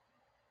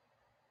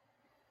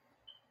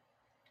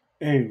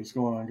Hey, what's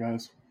going on,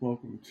 guys?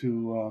 Welcome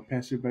to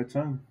Past Your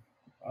Bedtime.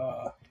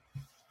 Uh,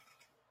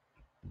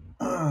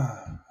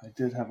 I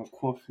did have a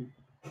coffee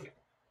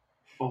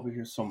over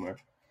here somewhere.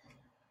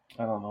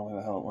 I don't know where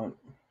the hell it went.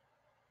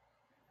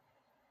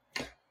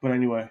 But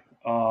anyway,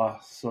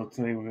 so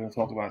today we're going to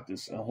talk about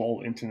this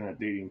whole internet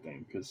dating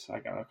thing because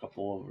I got a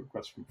couple of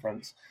requests from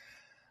friends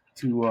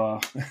to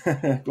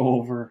go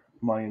over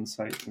my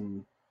insight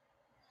and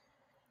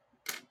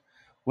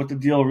what the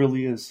deal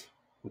really is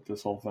with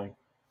this whole thing.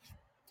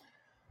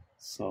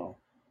 So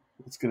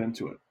let's get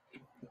into it.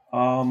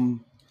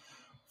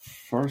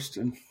 First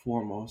and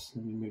foremost,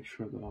 let me make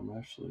sure that I'm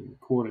actually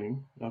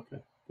recording. Okay,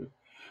 good.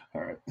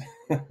 All right.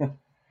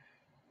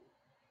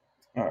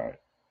 All right.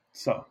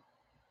 So,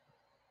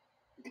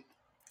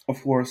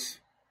 of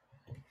course,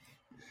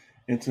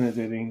 internet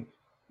dating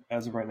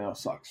as of right now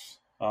sucks.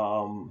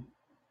 Thanks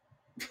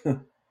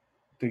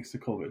to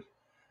COVID,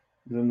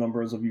 the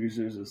numbers of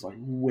users is like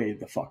way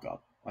the fuck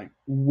up, like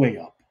way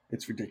up.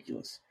 It's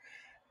ridiculous,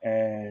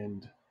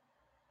 and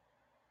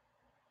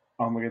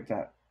I'm gonna get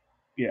that.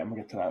 Yeah, I'm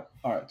gonna get to that.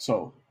 All right.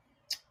 So,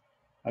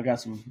 I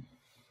got some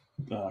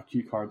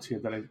cue cards here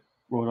that I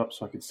wrote up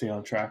so I could stay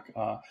on track.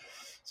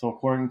 So,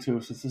 according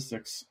to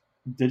statistics,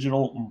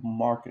 digital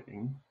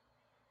marketing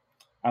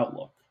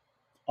outlook,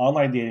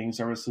 online dating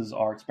services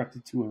are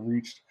expected to have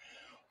reached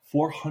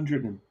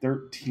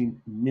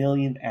 413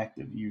 million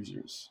active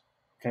users.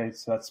 Okay,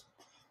 so that's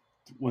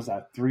was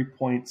that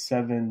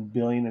 3.7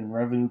 billion in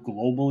revenue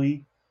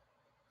globally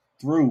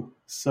through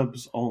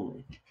subs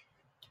only.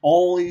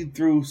 Only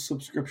through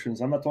subscriptions.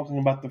 I'm not talking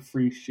about the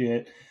free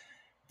shit,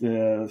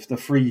 the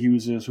free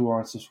users who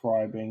aren't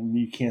subscribing.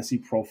 You can't see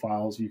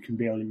profiles. You can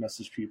barely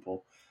message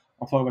people.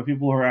 I'm talking about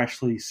people who are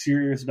actually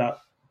serious about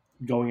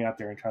going out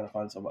there and trying to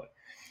find somebody.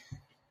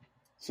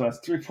 So that's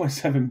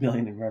 3.7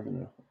 billion in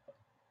revenue.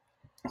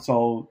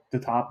 So the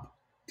top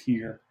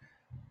tier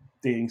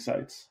dating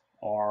sites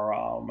are,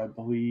 I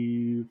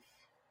believe,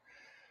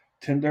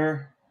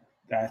 Tinder.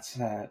 That's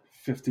at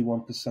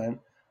 51%.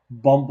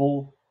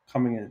 Bumble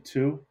coming in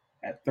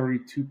at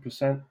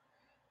 32%.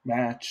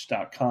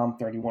 Match.com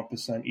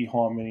 31%.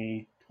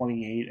 eHarmony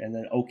 28%, and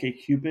then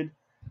OkCupid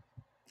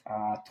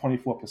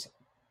 24%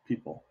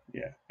 people.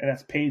 Yeah, and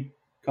that's paid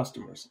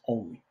customers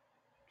only,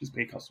 just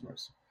paid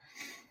customers.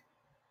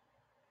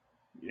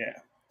 Yeah,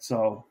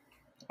 so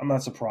I'm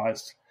not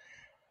surprised,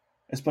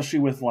 especially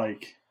with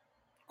like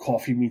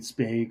Coffee Meets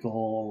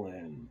Bagel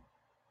and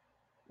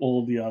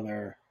all the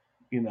other,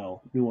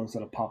 new ones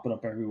that are popping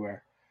up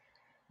everywhere.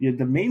 Yeah,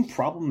 the main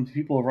problem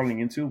people are running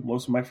into,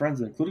 most of my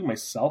friends, including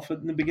myself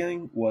in the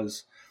beginning,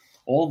 was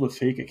all the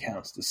fake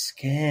accounts, the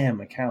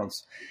scam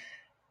accounts.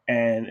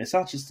 And it's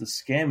not just the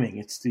scamming;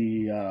 it's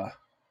the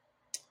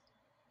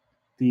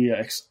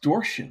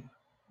extortion.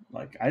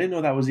 Like I didn't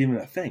know that was even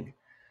a thing.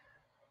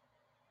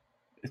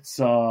 It's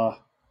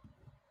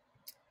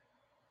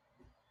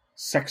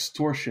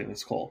sextortion.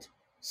 It's called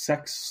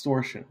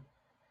sextortion.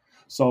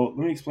 So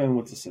let me explain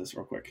what this is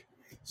real quick.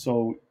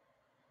 So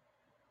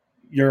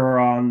you're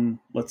on,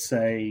 let's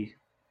say,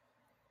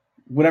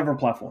 whatever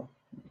platform,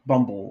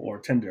 Bumble or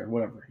Tinder,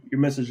 whatever.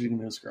 You're messaging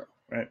this girl,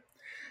 right?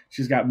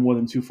 She's got more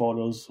than two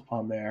photos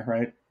on there,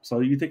 right? So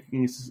you think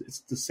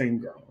it's the same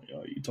girl.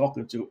 You're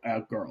talking to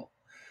a girl,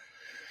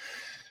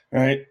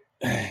 right?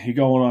 You're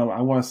going on,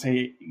 I want to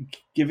say,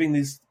 giving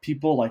these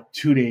people like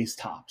 2 days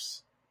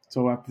tops.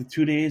 So after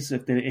 2 days,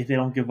 if they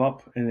don't give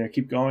up and they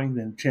keep going,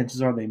 then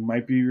chances are they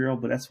might be real.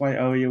 But that's why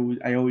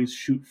I always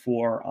shoot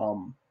for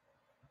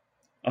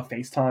a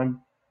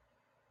FaceTime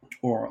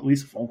or at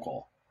least a phone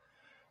call.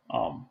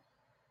 Um,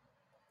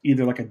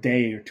 Either like a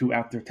day or two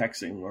after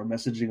texting or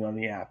messaging on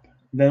the app.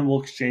 Then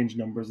we'll exchange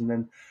numbers, and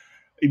then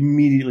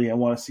immediately I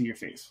want to see your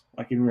face,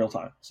 like in real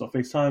time. So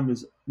FaceTime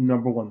is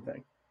number one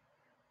thing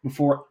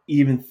before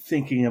even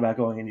thinking about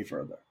going any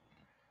further.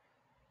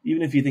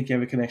 Even if you think you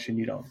have a connection,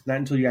 you don't. Not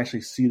until you actually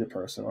see the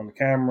person on the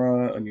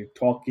camera and you're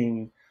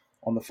talking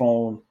on the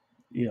phone,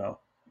 you're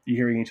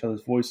hearing each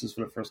other's voices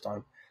for the first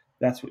time.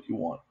 That's what you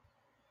want.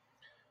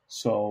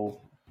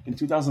 So in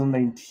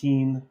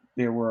 2019,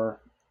 there were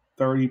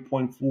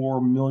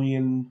 30.4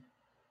 million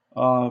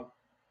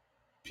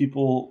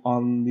people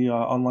on the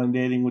online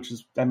dating,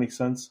 that makes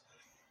sense.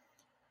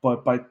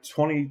 But by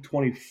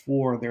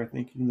 2024, they're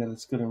thinking that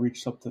it's going to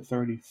reach up to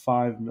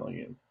 35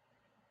 million.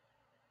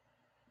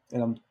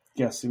 And I'm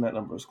guessing that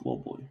number is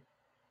globally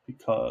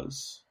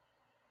because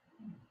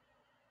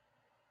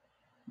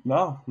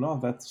no,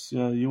 that's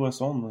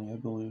U.S. only, I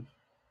believe,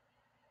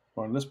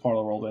 or in this part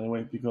of the world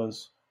anyway,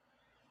 because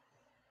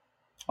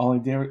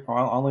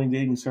online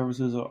dating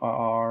services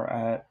are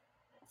at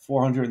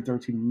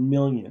 413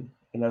 million,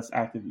 and that's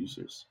active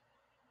users.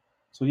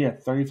 So yeah,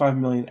 35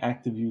 million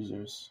active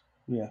users.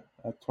 Yeah,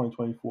 at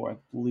 2024, I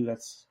believe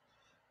that's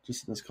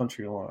just in this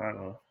country alone. I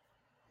don't know,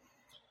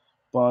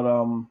 but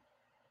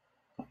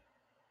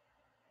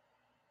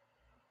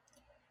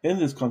in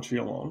this country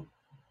alone,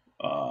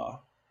 uh,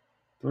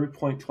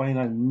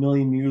 3.29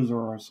 million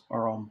users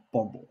are on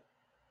Bumble,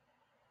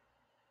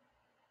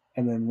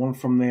 and then one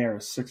from there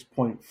is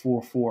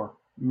 6.44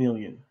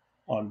 million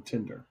on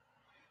Tinder.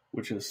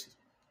 which is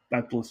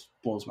that blows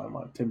my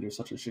mind. Tinder is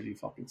such a shitty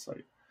fucking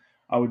site.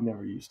 I would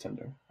never use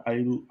Tinder.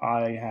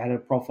 I had a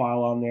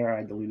profile on there.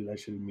 I deleted that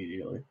shit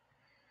immediately.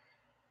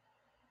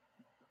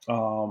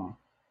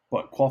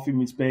 But Coffee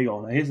Meets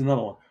Bagel. Now here's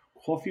another one.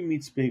 Coffee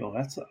Meets Bagel.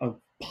 That's a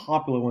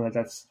popular one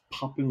that's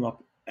popping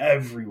up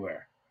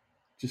everywhere,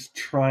 just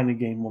trying to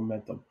gain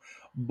momentum.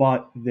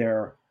 But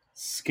their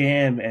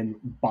scam and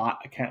bot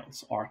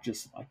accounts are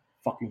just like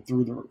fucking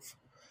through the roof.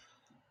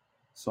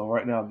 So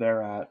right now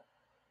they're at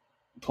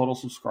total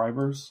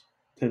subscribers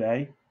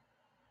today,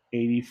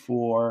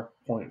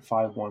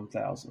 84.51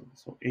 thousand.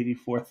 So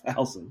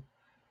 84,000.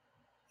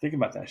 Think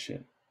about that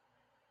shit.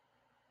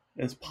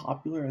 As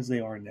popular as they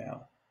are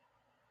now,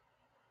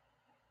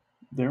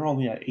 they're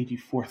only at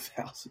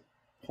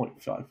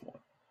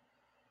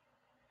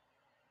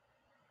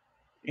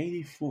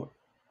 84,000.51.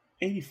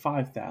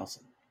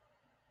 85,000.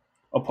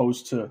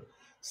 Opposed to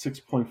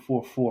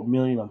 6.44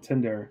 million on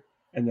Tinder,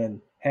 and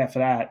then half of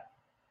that,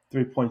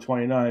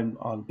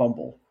 3.29 on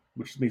Bumble,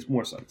 which makes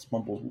more sense.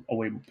 Bumble's a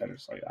way better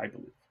site, I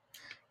believe,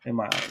 in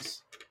my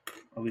eyes.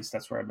 At least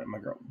that's where I met my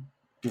girl,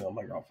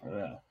 my girlfriend.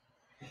 Yeah.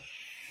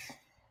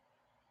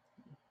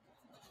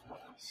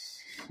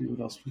 Let's see what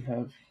else we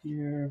have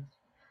here.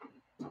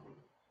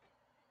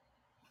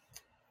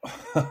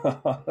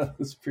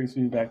 This brings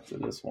me back to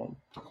this one.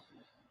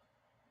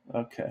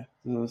 Okay,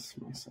 this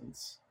makes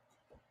sense.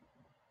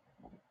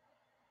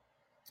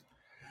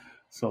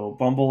 So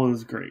Bumble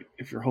is great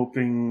if you're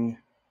hoping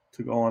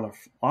to go on a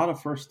lot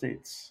of first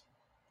dates.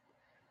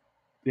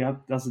 The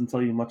app doesn't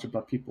tell you much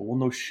about people. Well,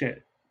 no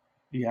shit.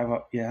 You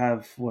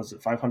have was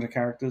it 500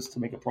 characters to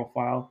make a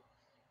profile,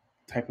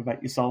 type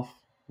about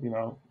yourself,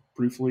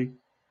 briefly.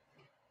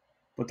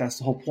 But that's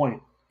the whole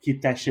point.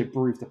 Keep that shit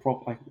brief. The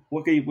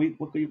what are you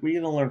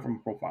gonna learn from a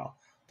profile?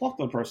 Talk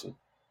to the person.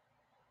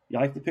 You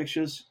like the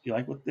pictures. You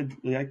like what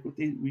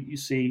you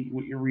see,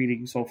 what you're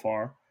reading so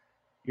far.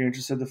 You're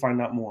interested to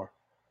find out more.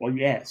 Well,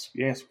 you ask.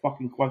 You ask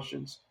fucking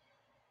questions.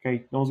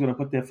 Okay? No one's going to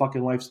put their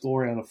fucking life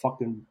story on a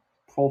fucking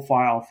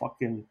profile,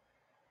 fucking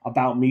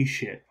about me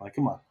shit. Like,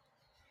 come on.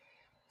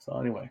 So,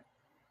 anyway.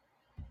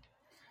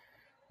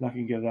 Not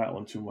going to give that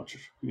one too much,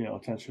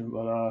 attention.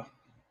 But,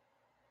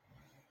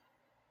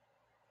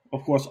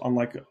 of course,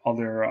 unlike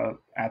other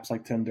apps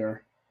like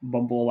Tinder,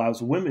 Bumble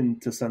allows women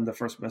to send the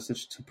first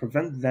message to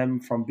prevent them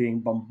from being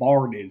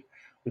bombarded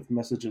with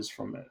messages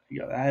from it.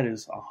 Yeah, that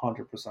is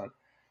 100%.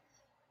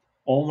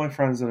 All my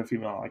friends that are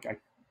female,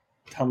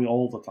 tell me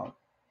all the time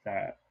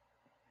that,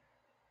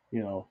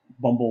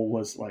 Bumble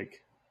was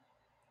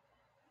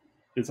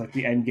it's like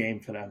the end game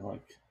for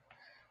them,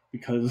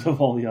 because of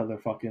all the other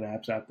fucking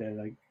apps out there,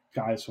 like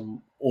guys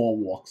from all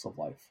walks of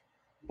life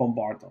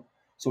bombard them.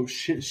 So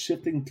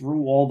shifting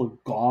through all the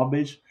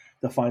garbage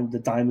to find the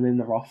diamond in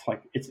the rough,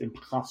 it's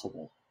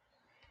impossible.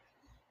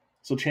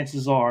 So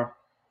chances are,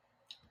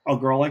 a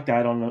girl like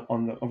that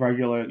on the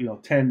regular,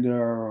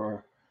 Tinder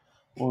or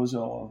what was it?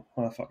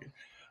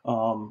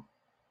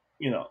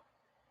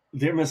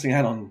 They're missing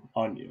out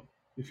on you.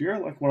 If you're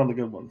one of the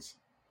good ones,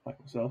 like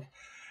myself,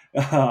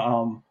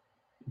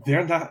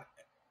 they're not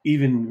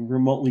even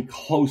remotely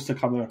close to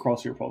coming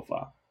across your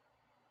profile,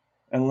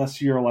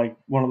 unless you're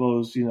one of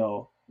those,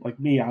 like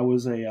me. I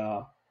was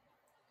the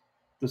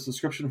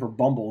subscription for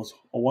Bumble is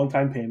a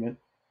one-time payment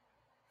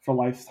for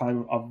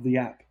lifetime of the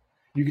app.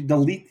 You can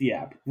delete the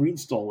app,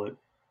 reinstall it,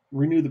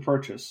 renew the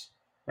purchase,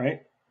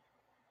 right?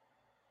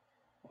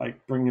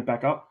 Bring it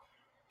back up.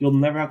 You'll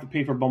never have to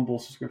pay for Bumble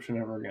subscription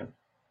ever again.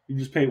 You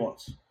just pay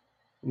once,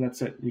 and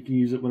that's it. You can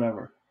use it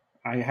whenever.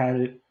 I had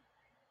it.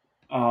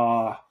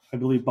 I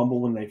believe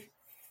Bumble when it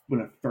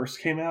first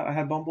came out. I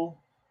had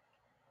Bumble.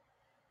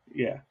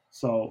 Yeah,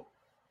 so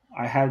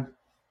I had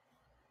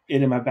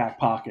it in my back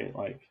pocket,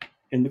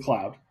 in the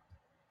cloud,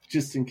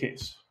 just in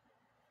case.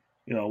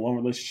 One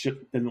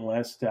relationship didn't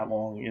last that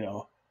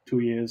long. 2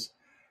 years,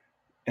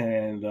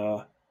 and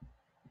I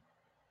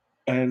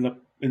ended up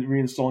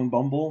reinstalling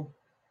Bumble,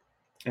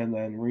 and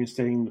then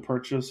reinstating the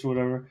purchase or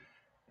whatever,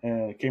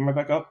 and it came right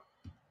back up.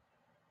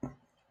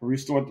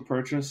 Restored the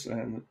purchase,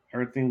 and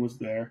everything was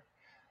there.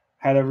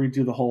 Had to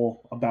redo the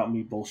whole about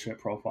me bullshit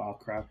profile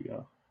crap.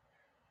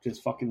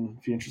 Just fucking,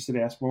 if you're interested,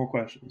 ask more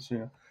questions.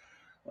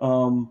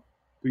 But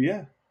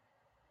yeah,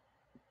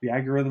 the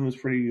algorithm is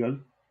pretty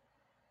good.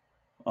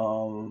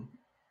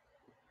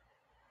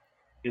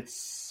 It's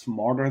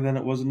smarter than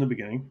it was in the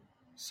beginning,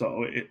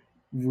 so it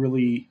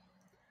really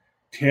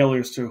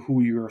tailors to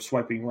who you're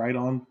swiping right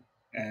on,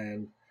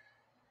 and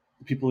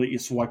the people that you're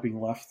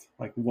swiping left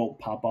won't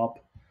pop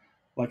up.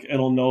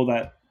 It'll know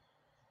that,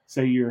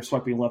 say you're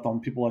swiping left on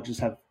people that just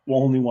have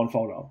only one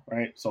photo,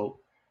 right? So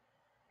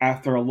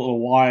after a little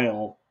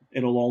while,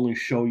 it'll only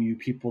show you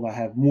people that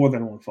have more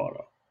than one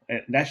photo,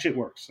 and that shit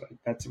works.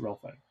 That's a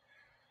real thing.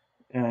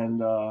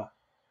 And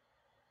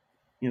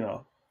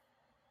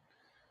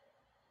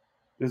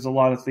there's a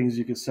lot of things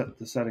you can set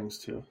the settings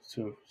to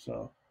too.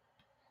 So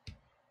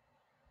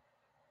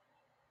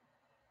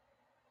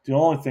the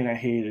only thing I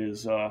hate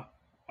is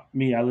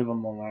me. I live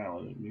on Long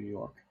Island in New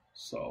York,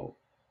 so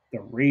the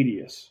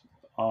radius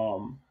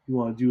You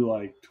want to do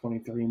like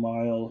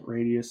 23-mile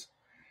radius.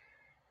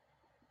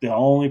 The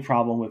only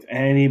problem with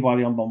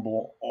anybody on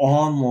Bumble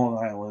on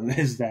Long Island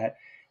is that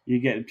you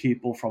get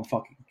people from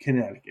fucking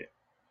Connecticut.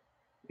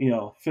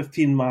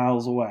 15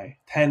 miles away,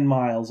 10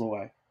 miles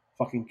away,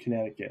 fucking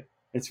Connecticut.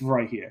 It's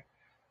right here.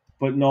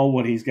 But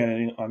nobody's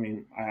getting, I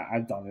mean,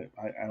 I've done it.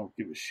 I don't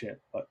give a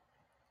shit. But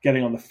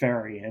getting on the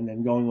ferry and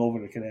then going over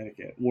to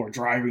Connecticut or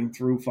driving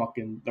through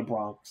fucking the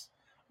Bronx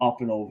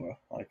up and over.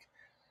 Like,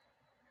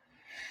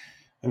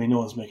 I mean, no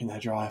one's making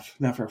that drive.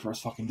 Not for a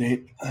first fucking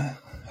date.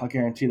 I'll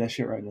guarantee that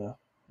shit right now.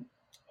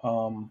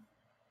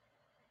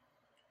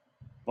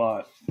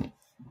 But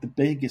the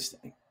biggest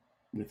thing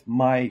with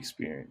my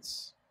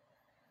experience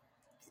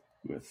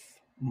with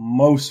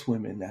most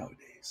women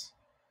nowadays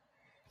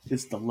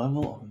is the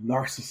level of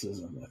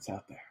narcissism that's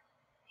out there.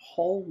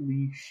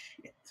 Holy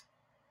shit.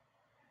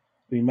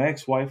 I mean, my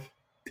ex-wife,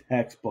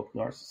 textbook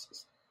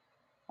narcissist.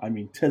 I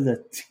mean, to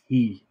the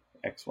T,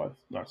 ex-wife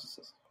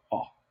narcissist.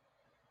 Oh,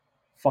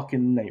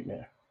 fucking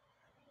nightmare.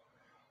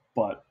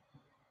 But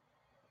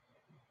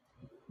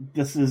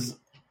these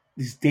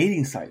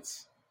dating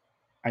sites,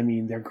 I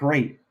mean, they're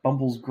great.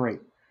 Bumble's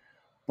great.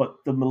 But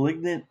the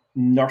malignant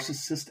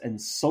narcissists and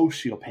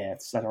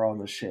sociopaths that are on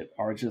this shit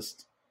are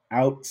just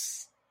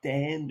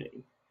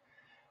outstanding.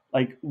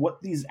 Like,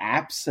 what these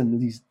apps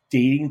and these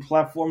dating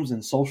platforms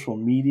and social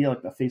media,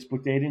 like the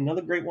Facebook dating,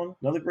 another great one,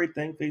 another great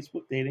thing,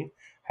 Facebook dating.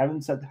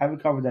 Haven't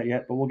covered that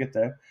yet, but we'll get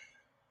there.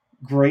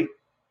 Great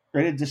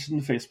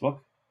addition to Facebook.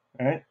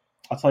 All right,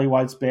 I'll tell you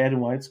why it's bad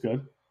and why it's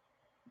good.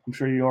 I'm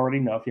sure you already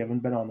know if you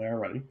haven't been on there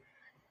already.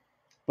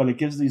 But it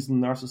gives these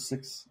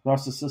narcissists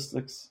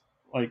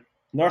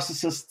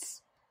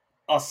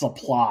a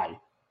supply,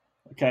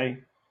 okay?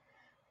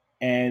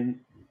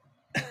 And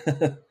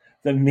the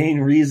main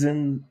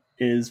reason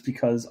is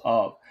because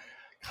of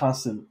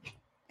constant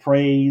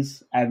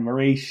praise,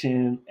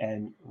 admiration,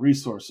 and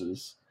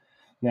resources.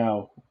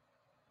 Now,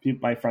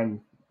 my friend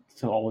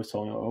always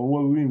told me, "Oh,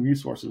 what do you mean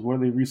resources? What are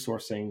they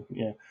resourcing?"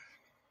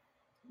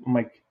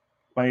 My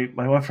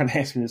one friend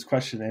asked me this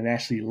question and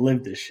actually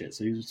lived this shit.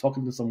 So he was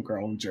talking to some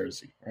girl in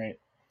Jersey, right?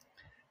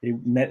 They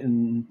met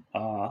in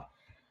I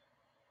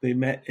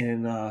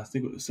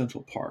think it was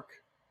Central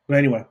Park. But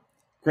anyway,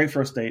 great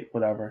first date,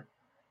 whatever.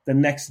 The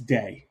next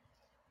day,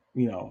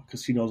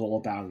 because she knows all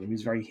about him.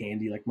 He's very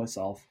handy, like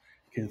myself.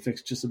 Can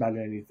fix just about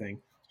anything: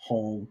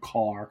 home,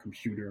 car,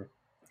 computer,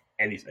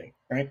 anything.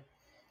 Right?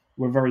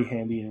 We're very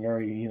handy and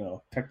very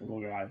technical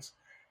guys,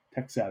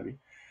 tech savvy.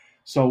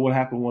 So what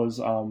happened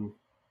was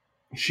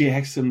she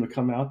asked him to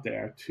come out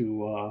there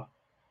to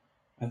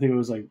I think it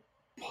was like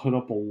put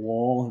up a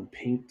wall and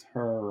paint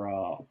her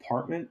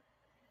apartment,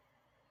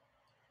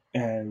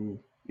 and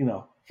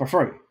for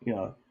free.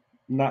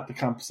 Not to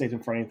compensate him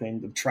for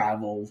anything. The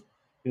travel,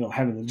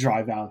 having to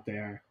drive out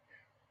there,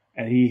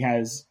 and he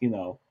has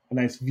a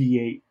nice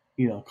V8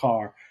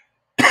 car,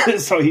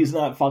 so he's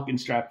not fucking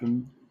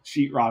strapping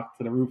sheetrock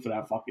to the roof of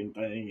that fucking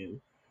thing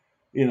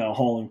and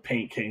hauling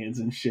paint cans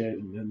and shit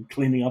and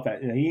cleaning up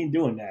he ain't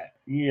doing that.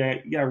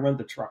 You gotta rent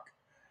the truck,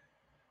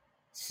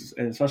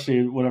 and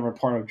especially whatever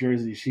part of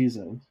Jersey she's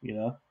in,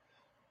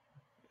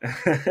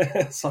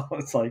 So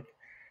it's like,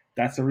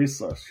 that's a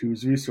resource. She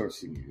was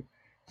resourcing you.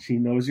 She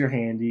knows you're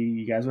handy.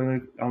 You guys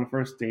went on the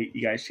first date.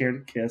 You guys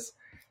shared a kiss.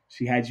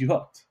 She had you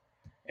hooked.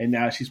 And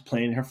now she's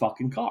playing her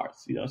fucking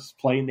cards. She's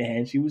playing the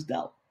hand she was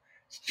dealt.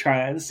 She's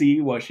trying to see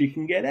what she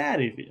can get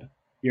out of you.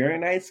 You're a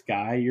nice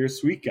guy. You're a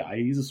sweet guy.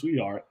 He's a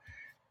sweetheart.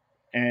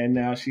 And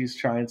now she's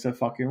trying to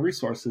fucking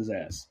resource his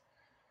ass.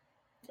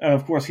 And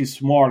of course, he's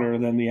smarter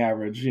than the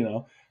average,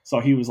 So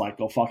he was like,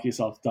 go fuck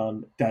yourself,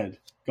 done, dead,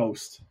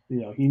 ghost.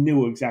 He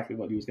knew exactly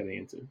what he was getting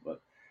into.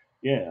 But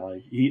yeah,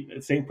 like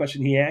the same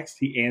question he asked,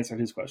 he answered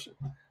his question.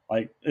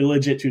 Like,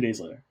 legit 2 days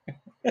later.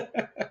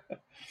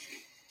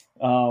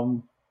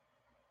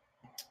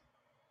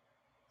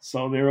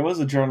 So there was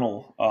a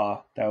journal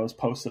that was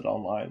posted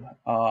online.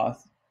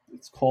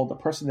 It's called The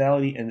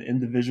Personality and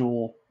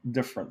Individual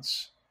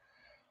Difference.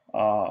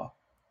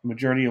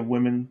 Majority of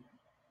women,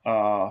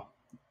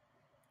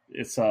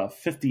 it's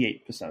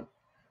 58%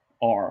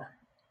 are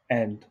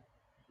and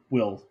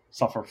will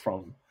suffer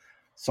from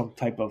some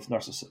type of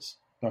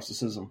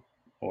narcissism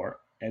or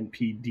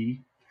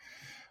NPD.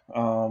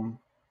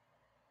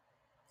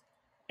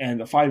 And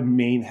the 5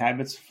 main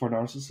habits for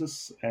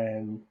narcissists,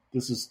 and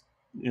this is,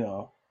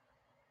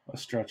 a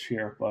stretch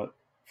here, but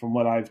from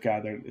what I've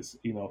gathered is,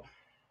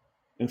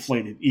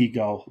 inflated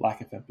ego,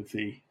 lack of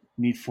empathy,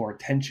 need for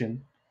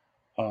attention,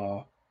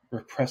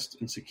 repressed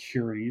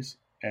insecurities,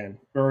 and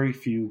very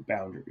few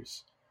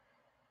boundaries.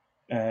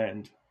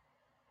 And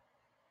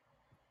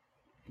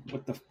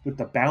with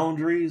the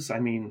boundaries, I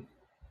mean,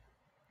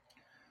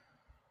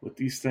 with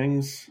these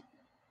things,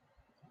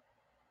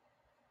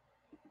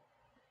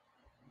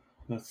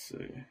 let's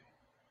see,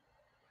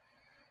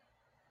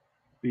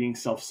 being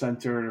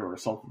self-centered or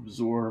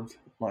self-absorbed,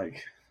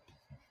 like,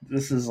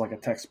 this is like a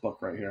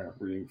textbook right here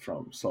I'm reading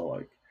from. So,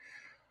 like,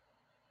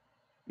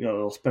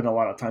 they'll spend a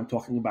lot of time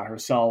talking about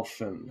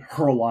herself and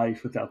her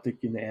life without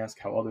thinking to ask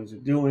how others are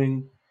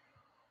doing.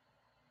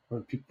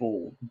 when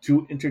people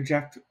do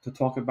interject to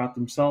talk about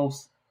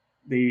themselves,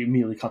 they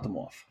immediately cut them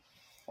off.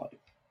 Like,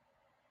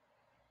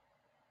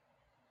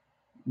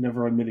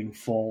 never admitting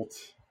fault.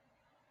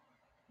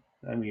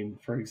 I mean,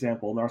 for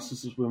example,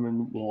 narcissist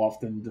women will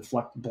often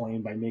deflect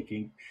blame by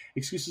making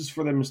excuses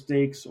for their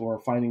mistakes or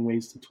finding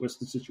ways to twist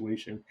the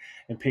situation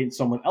and paint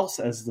someone else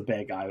as the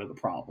bad guy or the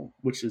problem,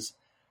 which is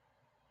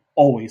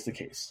always the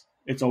case.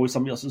 It's always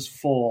somebody else's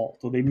fault,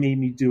 or they made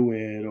me do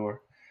it,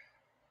 or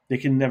they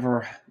can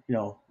never,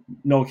 no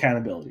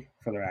accountability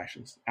for their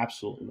actions.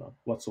 Absolutely none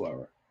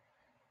whatsoever.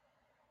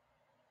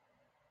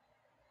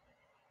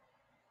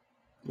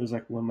 It was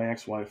like when my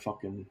ex-wife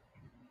I'm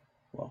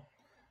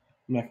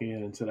not going to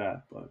get into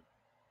that, but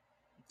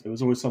it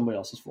was always somebody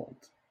else's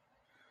fault.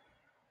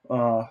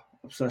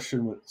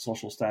 Obsession with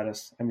social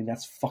status. I mean,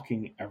 that's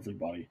fucking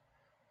everybody.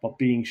 But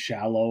being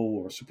shallow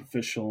or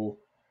superficial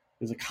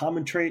is a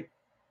common trait,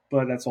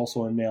 but that's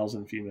also in males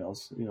and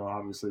females.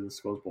 Obviously this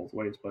goes both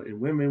ways. But in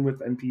women with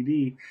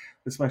NPD,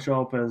 this might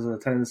show up as a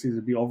tendency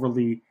to be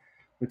overly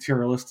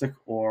materialistic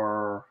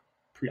or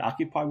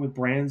preoccupied with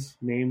brands,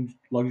 named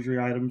luxury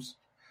items.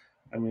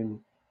 I mean,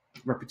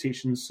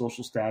 reputations,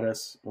 social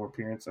status, or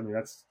appearance. I mean,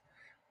 that's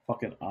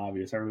fucking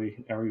obvious.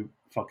 Every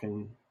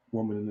fucking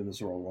woman in this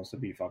world wants to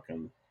be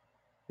fucking,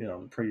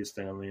 the prettiest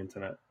thing on the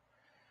internet.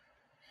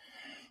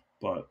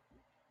 But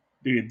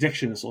the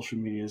addiction to social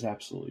media is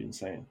absolutely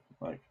insane.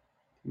 Like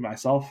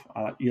myself,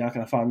 you're not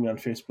going to find me on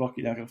Facebook.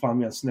 You're not going to find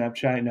me on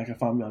Snapchat. You're not going to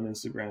find me on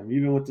Instagram.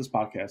 Even with this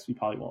podcast, you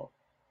probably won't.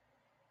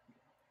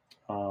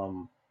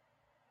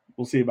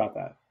 We'll see about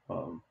that.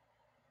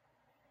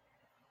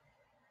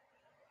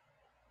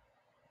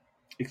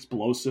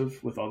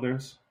 Explosive with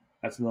others.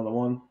 That's another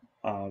one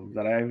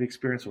that I've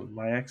experienced with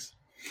my ex.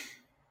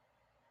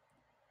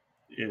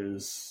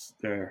 Is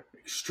they're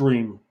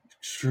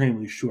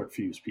extremely short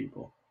fuse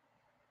people.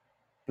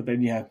 But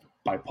then you have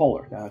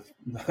bipolar. Now,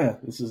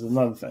 this is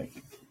another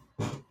thing.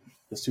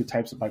 There's two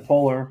types of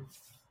bipolar.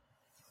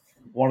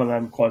 One of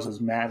them causes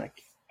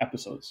manic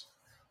episodes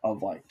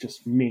of like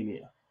just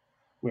mania,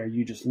 where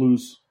you just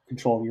lose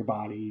control of your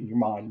body and your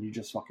mind, and you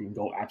just fucking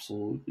go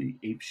absolutely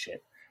ape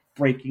shit,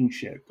 breaking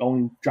shit,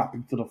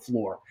 dropping to the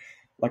floor,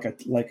 like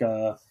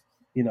a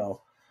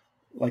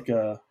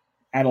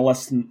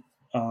adolescent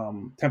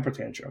temper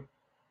tantrum,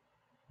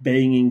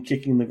 banging,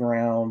 kicking the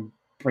ground,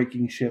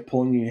 breaking shit,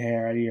 pulling your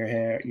hair out of your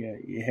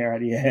hair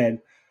out of your head,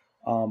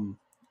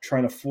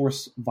 trying to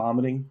force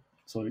vomiting,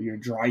 so you're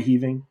dry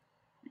heaving,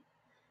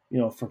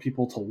 for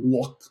people to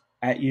look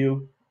at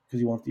you because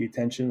you want the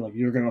attention, like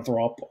you're gonna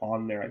throw up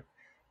on their,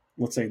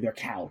 let's say their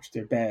couch,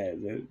 their bed,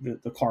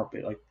 the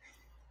carpet, like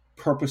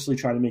purposely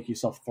try to make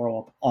yourself throw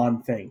up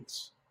on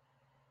things.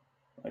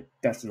 Like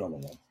that's another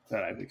one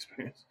that I've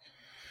experienced.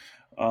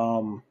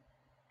 And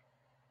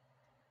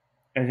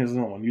here's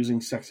another one: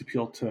 using sex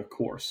appeal to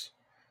coerce.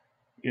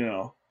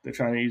 They're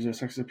trying to use their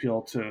sex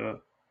appeal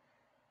to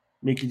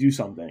make you do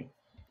something.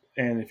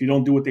 And if you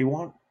don't do what they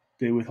want,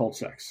 they withhold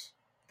sex.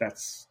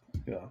 That's,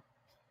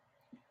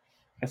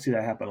 I see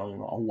that happen a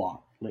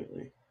lot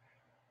lately.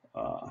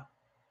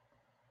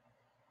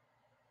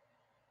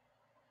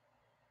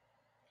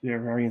 They're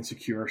very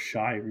insecure,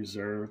 shy,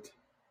 reserved.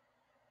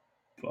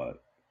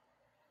 But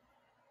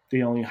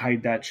they only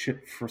hide that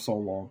shit for so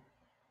long.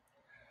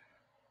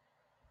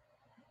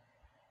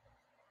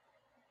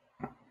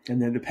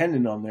 And they're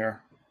dependent on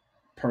their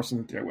person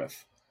that they're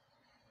with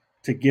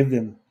to give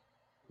them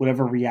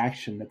whatever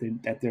reaction that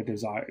they're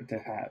desired to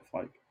have,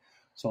 but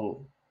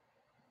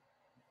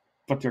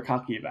they're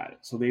cocky about it.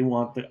 So they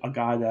want a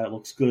guy that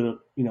looks good,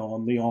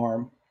 on the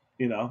arm,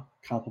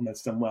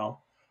 compliments them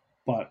well,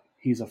 but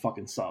he's a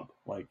fucking sub.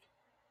 Like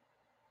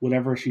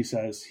whatever she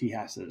says, he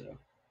has to do.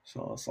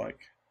 So it's like,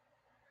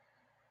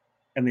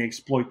 and they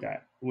exploit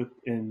that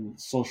in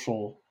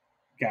social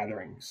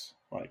gatherings.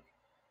 Like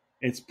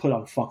it's put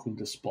on fucking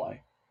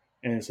display,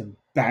 and it's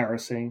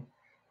embarrassing.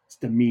 It's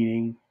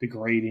demeaning,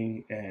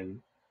 degrading,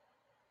 and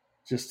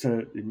just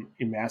to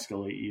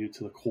emasculate you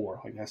to the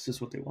core. Like that's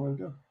just what they want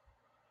to do.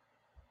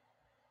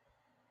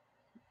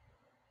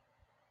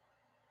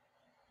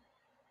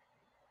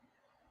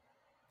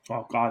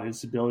 Oh God,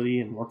 instability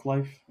in work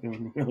life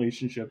and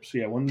relationships.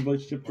 Yeah, one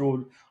relationship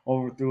through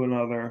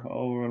another,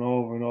 over and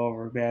over and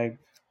over. Bad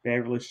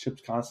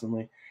relationships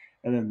constantly,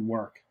 and then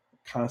work,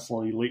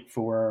 constantly late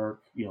for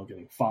work.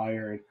 Getting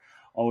fired,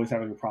 always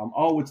having a problem.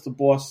 Oh, it's the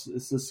boss.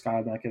 It's this guy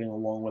I'm not getting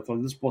along with. Or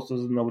this boss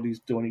doesn't know what he's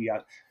doing.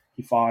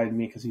 He fired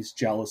me because he's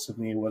jealous of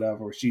me, or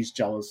whatever. Or she's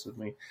jealous of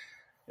me.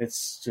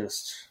 It's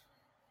just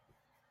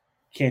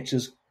can't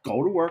just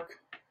go to work,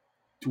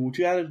 do what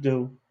you got to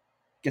do,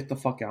 get the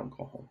fuck out and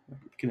go home.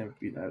 It can never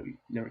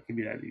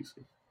be that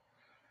easy.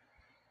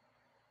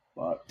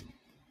 But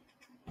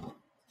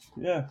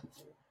yeah,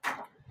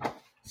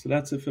 so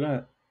that's it for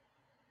that.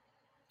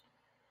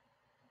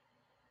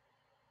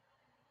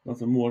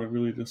 Nothing more to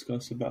really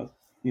discuss about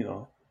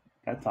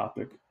that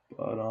topic.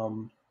 But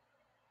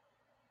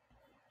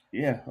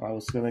yeah, I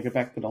was gonna get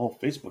back to the whole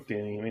Facebook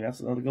dating. I mean,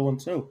 that's another good one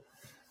too.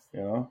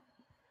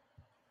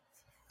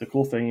 The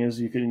cool thing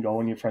is you can go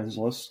on your friends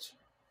list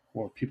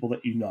or people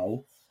that you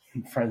know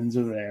and friends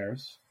of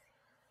theirs,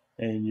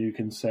 and you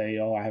can say,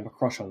 "Oh, I have a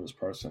crush on this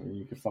person," and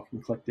you can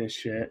fucking click this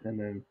shit, and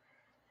then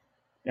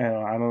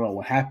I don't know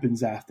what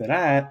happens after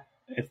that.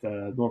 If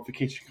the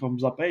notification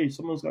comes up, hey,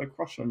 someone's got a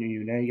crush on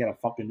you, now you got a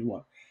fucking new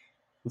one.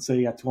 Let's say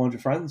you got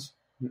 200 friends,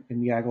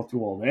 and you gotta go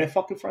through all their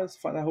fucking friends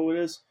to find out who it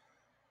is.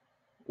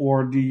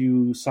 Or do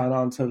you sign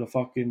on to the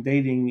fucking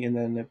dating and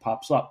then it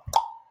pops up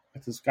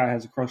if this guy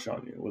has a crush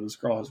on you or this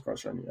girl has a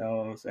crush on you? I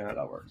don't understand how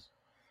that works.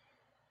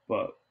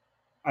 But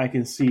I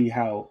can see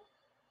how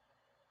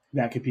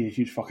that could be a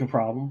huge fucking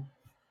problem.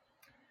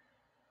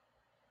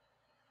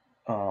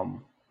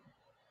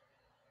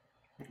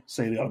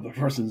 Say the other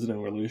person's in a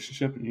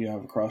relationship and you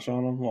have a crush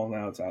on them. Well,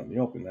 now it's out in the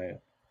open. They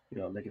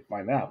can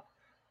find out,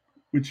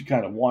 which you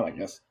kind of want, I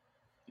guess,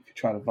 if you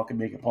try to fucking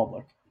make it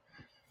public.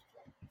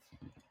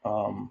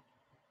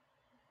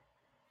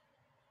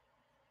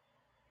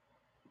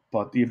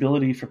 But the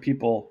ability for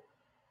people,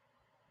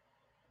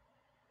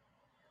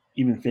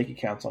 even fake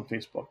accounts on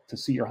Facebook, to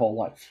see your whole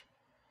life.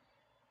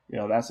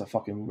 That's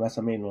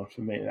a main one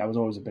for me. That was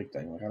always a big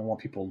thing. Like, I don't want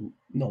people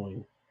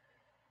knowing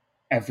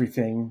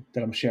everything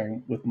that I'm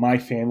sharing with my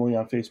family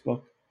on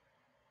Facebook.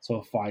 So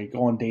if I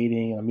go on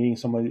dating and I'm meeting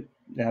somebody,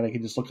 now they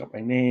can just look up my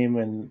name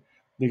and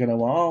they're gonna,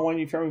 oh, why don't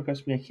you friend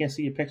request me? I can't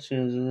see your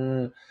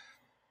pictures.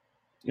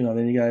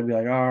 Then you gotta be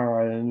like, all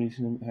right,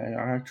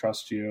 I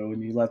trust you,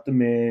 and you let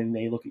them in.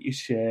 They look at your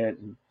shit,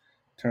 and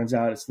it turns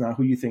out it's not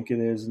who you think it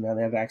is, and now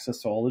they have access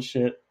to all this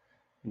shit.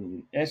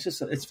 And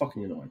it's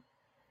fucking annoying.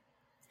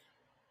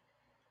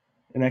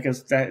 And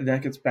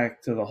that gets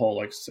back to the whole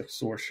like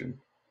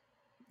extortion.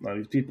 Now,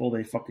 these people,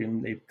 they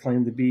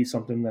claim to be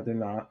something that they're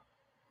not.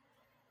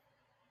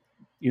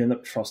 You end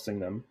up trusting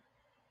them,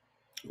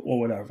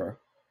 or whatever,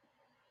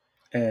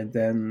 and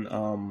then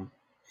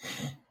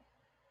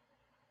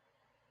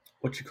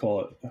what you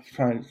call it? I'm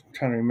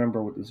trying to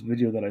remember what this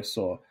video that I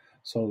saw.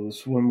 So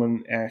this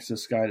woman asked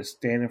this guy to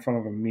stand in front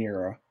of a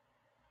mirror.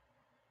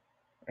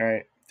 All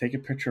right, take a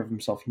picture of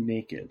himself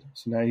naked.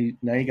 So now you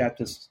got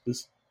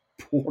this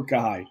poor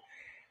guy,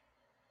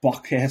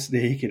 buck ass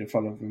naked in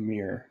front of a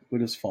mirror with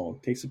his phone.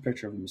 Takes a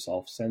picture of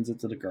himself, sends it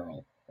to the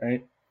girl,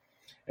 right?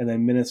 And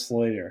then minutes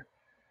later,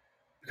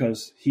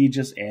 because he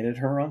just added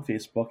her on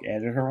Facebook,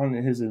 added her on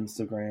his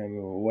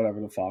Instagram or whatever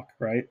the fuck,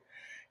 right?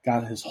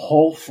 Got his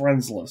whole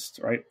friends list,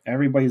 right?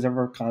 Everybody's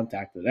ever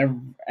contacted,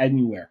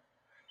 anywhere.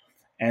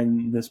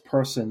 And this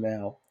person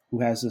now who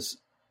has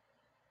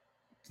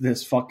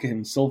this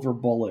fucking silver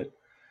bullet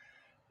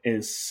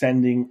is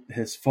sending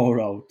his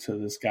photo to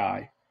this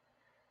guy.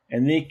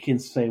 And they can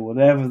say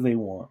whatever they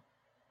want,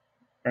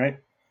 right?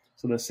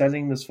 So they're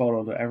sending this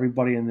photo to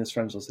everybody in this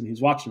friends list, and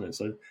he's watching it.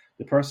 So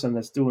the person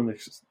that's doing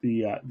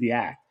the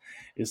act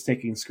is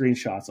taking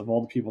screenshots of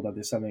all the people that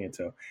they're sending it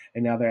to,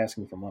 and now they're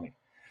asking for money.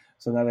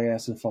 So now they're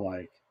asking for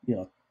I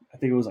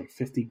think it was like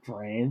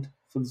 $50,000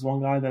 for this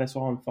one guy that I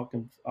saw on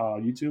fucking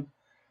YouTube,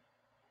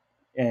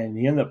 and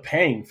he ended up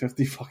paying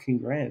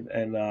 $50,000,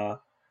 and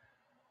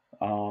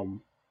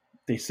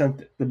they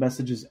sent the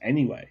messages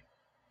anyway,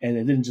 and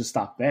it didn't just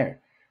stop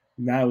there.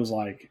 Now it was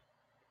like,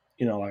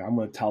 I'm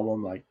gonna tell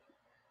them like,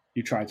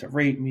 you tried to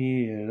rape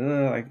me,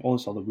 like all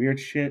this other weird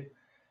shit,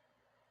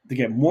 to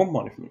get more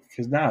money from me.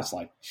 Because now it's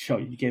like,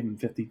 you gave him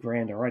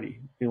 $50,000 already.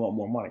 They want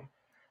more money.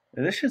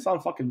 And this shit's on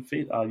fucking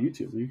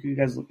YouTube.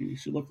 You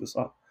should look this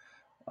up.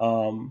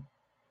 But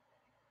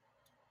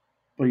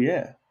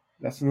yeah,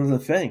 that's another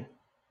thing.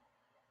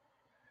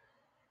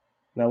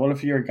 Now, what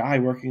if you're a guy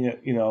working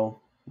at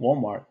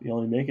Walmart? You're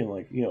only making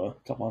like a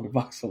couple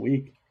 $100 a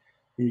week.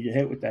 And you get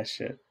hit with that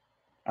shit.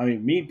 I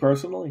mean, me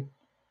personally,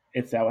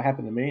 if that would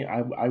happen to me,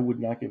 I would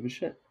not give a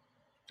shit.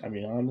 I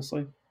mean,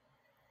 honestly.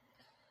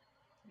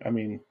 I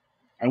mean,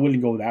 I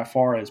wouldn't go that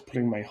far as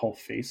putting my whole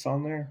face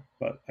on there,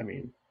 but I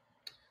mean,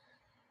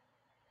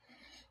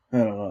 I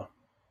don't know.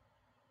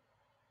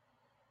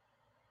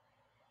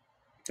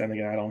 Then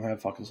again, I don't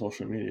have fucking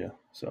social media,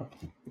 so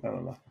I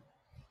don't know.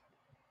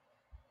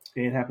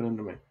 It ain't happening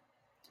to me.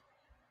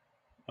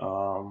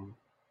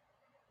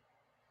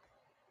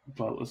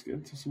 But let's get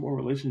into some more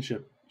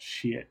relationship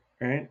shit,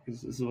 right?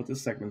 Because this is what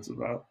this segment's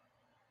about.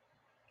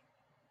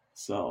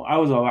 So I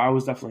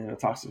was definitely in a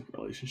toxic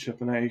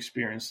relationship, and I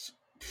experienced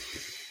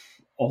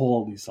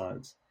all these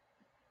signs.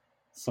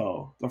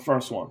 So the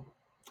first one,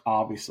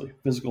 obviously,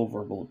 physical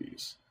verbal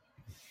abuse.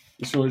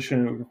 This really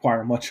shouldn't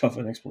require much of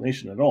an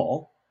explanation at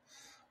all.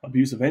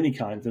 Abuse of any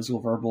kind, physical,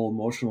 verbal,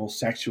 emotional,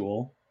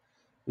 sexual,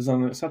 is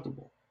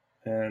unacceptable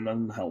and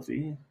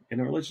unhealthy in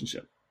a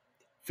relationship.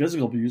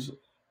 Physical abuse,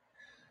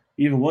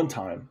 even one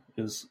time,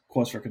 is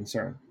cause for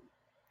concern.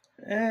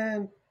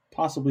 And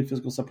possibly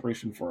physical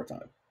separation for a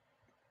time.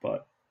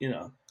 But,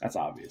 that's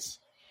obvious.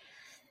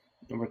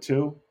 Number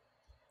 2,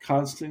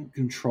 constant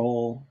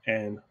control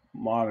and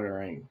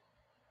monitoring.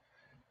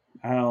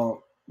 I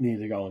don't need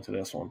to go into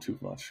this one too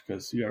much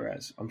because you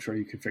guys, I'm sure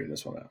you can figure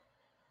this one out.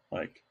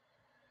 Like,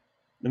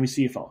 let me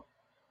see your phone.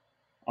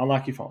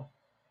 Unlock your phone.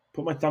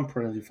 Put my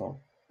thumbprint on your phone.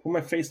 Put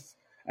my face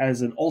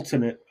as an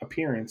alternate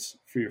appearance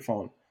for your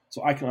phone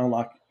so I can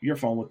unlock your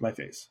phone with my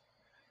face.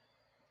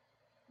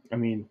 I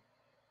mean,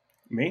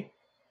 me,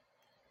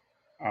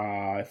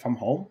 if I'm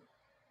home,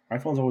 my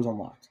phone's always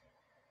unlocked.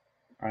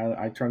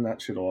 I turn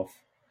that shit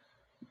off.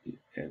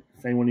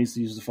 If anyone needs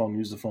to use the phone,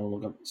 use the phone,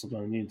 look up something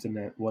on the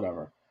internet,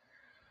 whatever.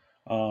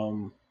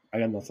 I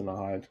got nothing to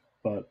hide.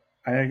 But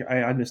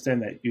I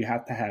understand that you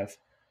have to have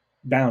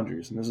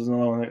boundaries. And this is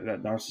another one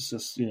that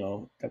narcissists,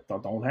 that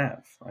don't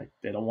have. Like,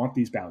 they don't want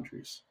these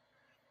boundaries.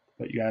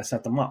 But you got to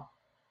set them up.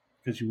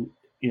 Because you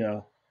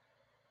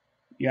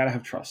got to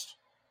have trust,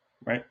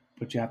 right?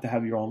 But you have to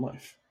have your own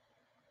life.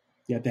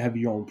 You have to have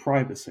your own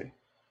privacy.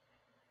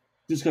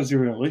 Just because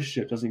you're in a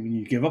relationship doesn't mean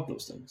you give up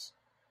those things.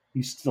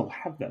 You still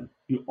have them.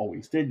 You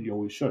always did. You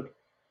always should.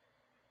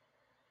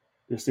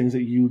 There's things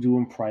that you do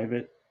in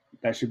private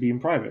that should be in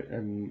private,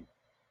 and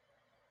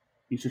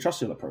you should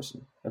trust the other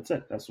person. That's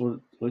it. That's what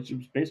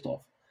relationships based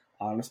off.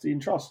 Honesty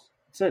and trust.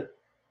 That's it.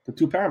 The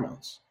two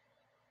paramounts.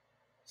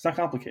 It's not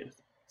complicated.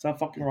 It's not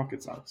fucking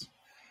rocket science.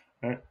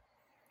 Right?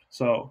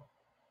 So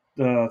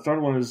the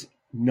third one is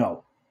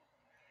no.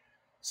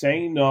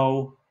 Saying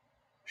no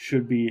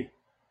should be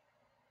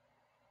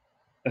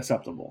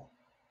acceptable.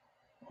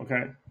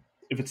 Okay?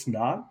 If it's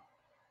not,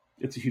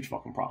 it's a huge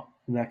fucking problem.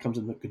 And that comes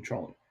into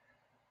controlling.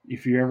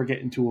 If you ever get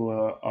into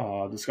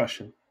a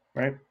discussion,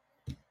 right?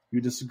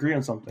 You disagree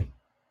on something.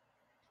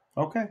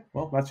 Okay,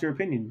 well, that's your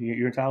opinion.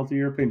 You're entitled to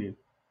your opinion.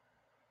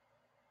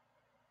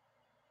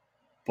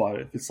 But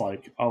if it's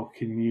like, oh,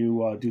 can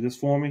you do this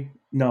for me?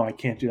 No, I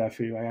can't do that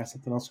for you. I got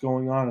something else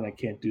going on, and I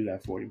can't do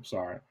that for you. I'm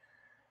sorry.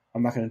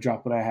 I'm not going to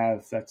drop what I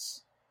have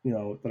that's,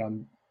 that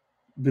I'm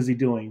busy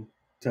doing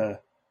to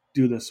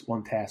do this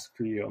one task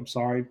for you. I'm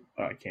sorry,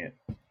 but I can't.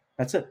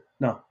 That's it.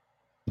 No.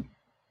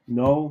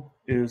 No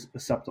is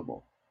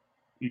acceptable.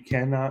 You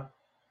cannot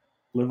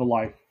live a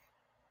life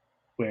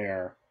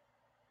where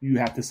you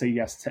have to say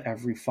yes to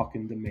every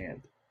fucking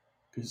demand.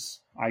 Because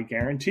I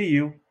guarantee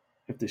you,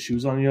 if the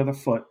shoe's on the other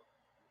foot,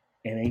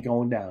 it ain't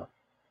going down.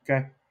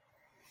 Okay?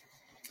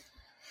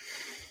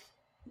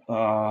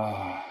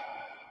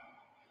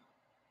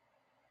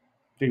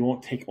 They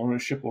won't take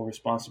ownership or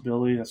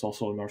responsibility. That's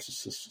also a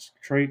narcissistic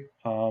trait.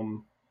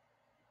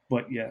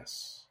 But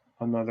yes,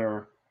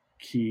 another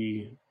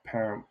key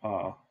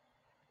paramount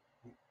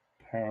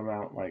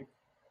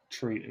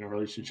trait in a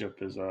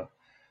relationship is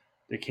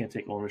they can't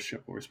take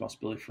ownership or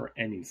responsibility for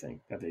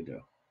anything that they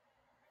do.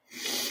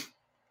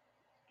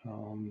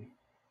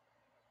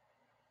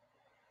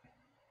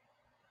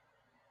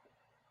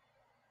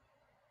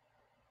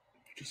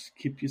 Just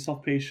keep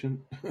yourself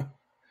patient.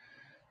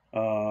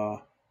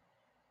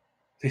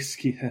 They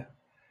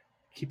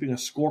keeping a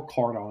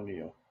scorecard on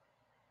you.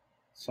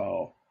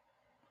 So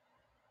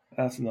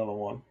that's another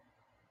one.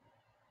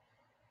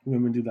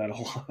 Women do that a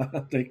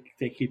lot.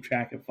 They keep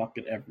track of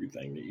fucking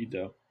everything that you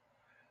do.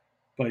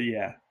 But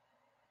yeah.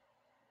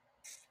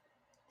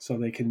 So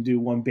they can do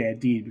one bad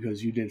deed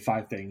because you did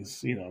 5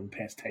 things, in the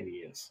past 10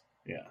 years.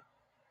 Yeah.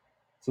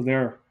 So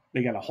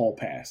they got a hall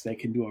pass. They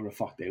can do whatever the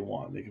fuck they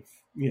want. They can,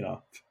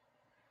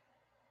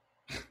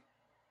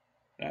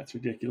 That's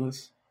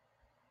ridiculous.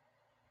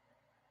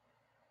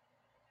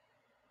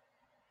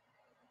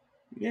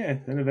 Yeah,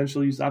 and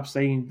eventually you stop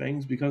saying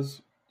things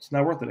because it's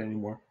not worth it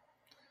anymore.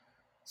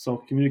 So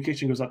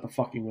communication goes out the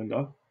fucking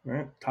window,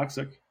 right?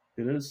 Toxic.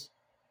 It is.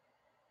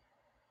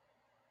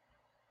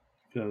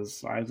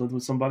 Because I lived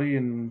with somebody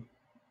and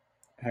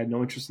had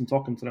no interest in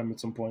talking to them at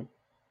some point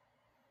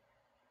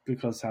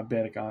because how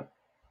bad it got.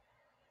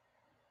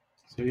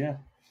 So yeah.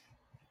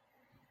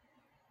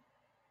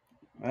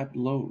 That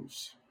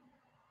blows.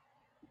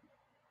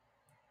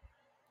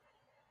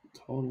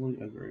 Totally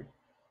agree.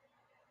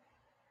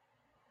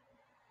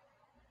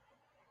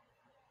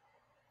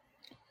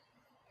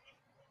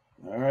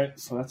 All right,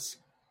 so that's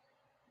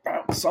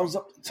about sums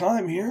up the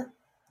time here.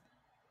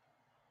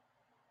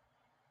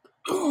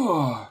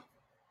 Ugh.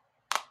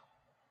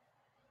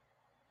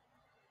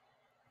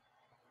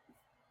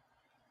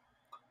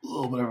 A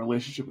little bit of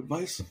relationship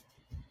advice.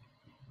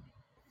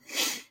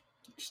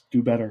 Just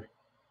do better.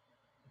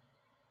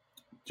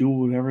 Do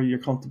whatever you're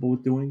comfortable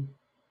with doing.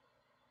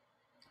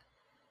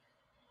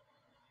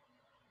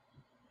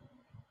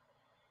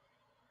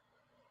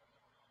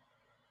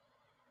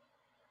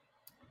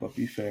 But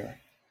be fair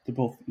to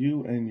both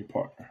you and your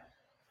partner.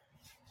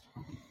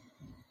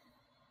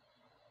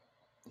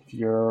 If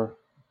you're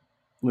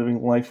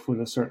living life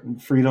with a certain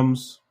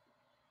freedoms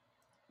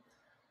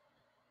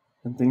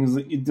and things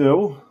that you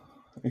do,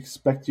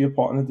 expect your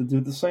partner to do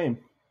the same.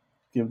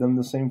 Give them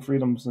the same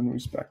freedoms and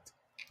respect.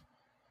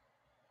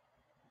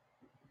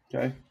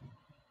 Okay?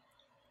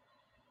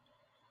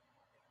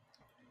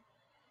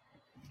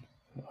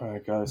 All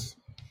right, guys.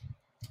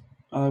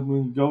 I'm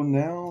going to go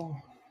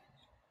now.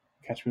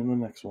 Catch me in the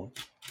next one.